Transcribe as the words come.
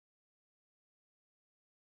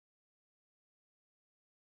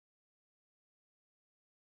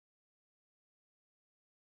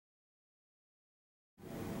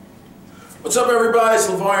What's up, everybody? It's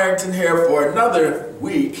LaVar Arrington here for another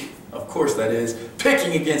week, of course that is,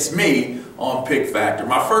 picking against me on Pick Factor.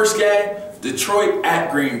 My first game, Detroit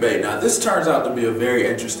at Green Bay. Now this turns out to be a very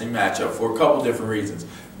interesting matchup for a couple different reasons.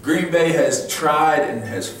 Green Bay has tried and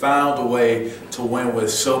has found a way to win with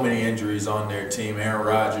so many injuries on their team. Aaron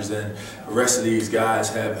Rodgers and the rest of these guys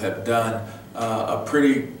have done a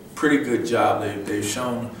pretty good job. They've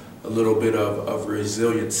shown a little bit of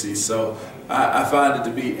resiliency. So I find it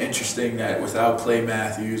to be interesting that without Clay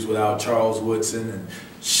Matthews, without Charles Woodson and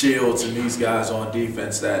Shields and these guys on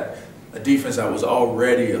defense, that a defense that was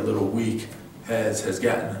already a little weak has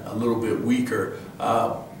gotten a little bit weaker.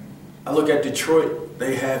 I look at Detroit,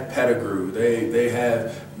 they have Pettigrew, they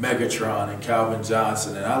have Megatron and Calvin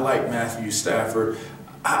Johnson, and I like Matthew Stafford.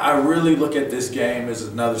 I really look at this game as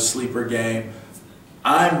another sleeper game.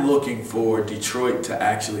 I'm looking for Detroit to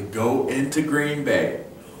actually go into Green Bay,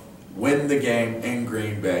 win the game in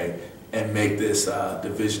Green Bay, and make this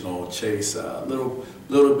divisional chase a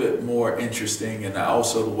little bit more interesting, and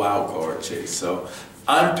also the wild card chase. So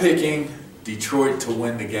I'm picking Detroit to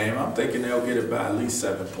win the game. I'm thinking they'll get it by at least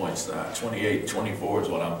 7 points. 28-24 is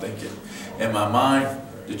what I'm thinking. In my mind,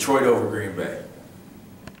 Detroit over Green Bay.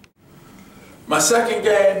 My second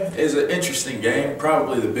game is an interesting game,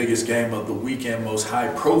 probably the biggest game of the weekend, most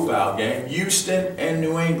high-profile game, Houston and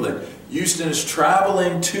New England. Houston is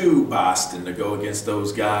traveling to Boston to go against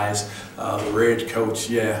those guys. The Red coach,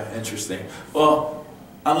 yeah, interesting. Well,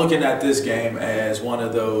 I'm looking at this game as one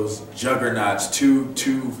of those juggernauts.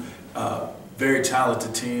 Two very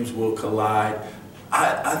talented teams will collide.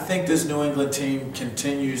 I think this New England team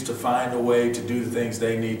continues to find a way to do the things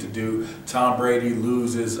they need to do. Tom Brady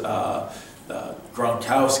loses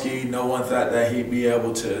Gronkowski. No one thought that he'd be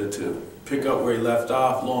able to pick up where he left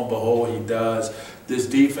off. Lo and behold, he does. This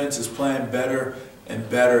defense is playing better and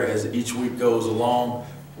better as each week goes along.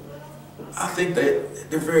 I think that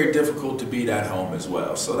they're very difficult to beat at home as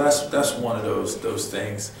well. So that's one of those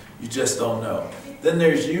things you just don't know. Then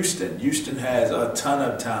there's Houston. Houston has a ton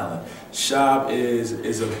of talent. Schaub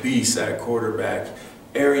is a beast at quarterback.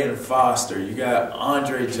 Arian Foster, you got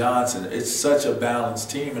Andre Johnson. It's such a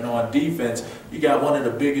balanced team, and on defense, you got one of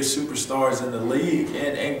the biggest superstars in the league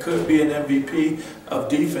and could be an MVP of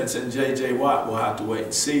defense in J.J. Watt. We'll have to wait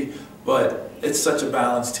and see. But it's such a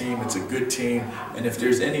balanced team. It's a good team. And if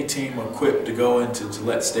there's any team equipped to go into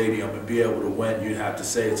Gillette Stadium and be able to win, you'd have to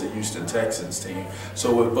say it's a Houston Texans team.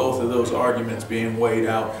 So with both of those arguments being weighed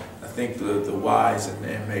out, I think the wise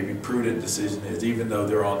and maybe prudent decision is, even though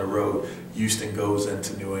they're on the road, Houston goes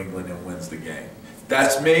into New England and wins the game.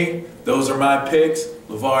 That's me. Those are my picks.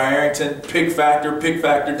 LaVar Arrington, PickFactor,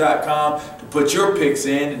 PickFactor.com, to put your picks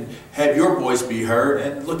in and have your voice be heard,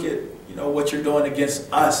 and look at what you're doing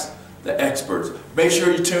against us, the experts. Make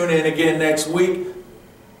sure you tune in again next week.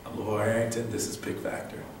 I'm LaVar Arrington. This is Pick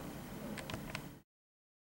Factor.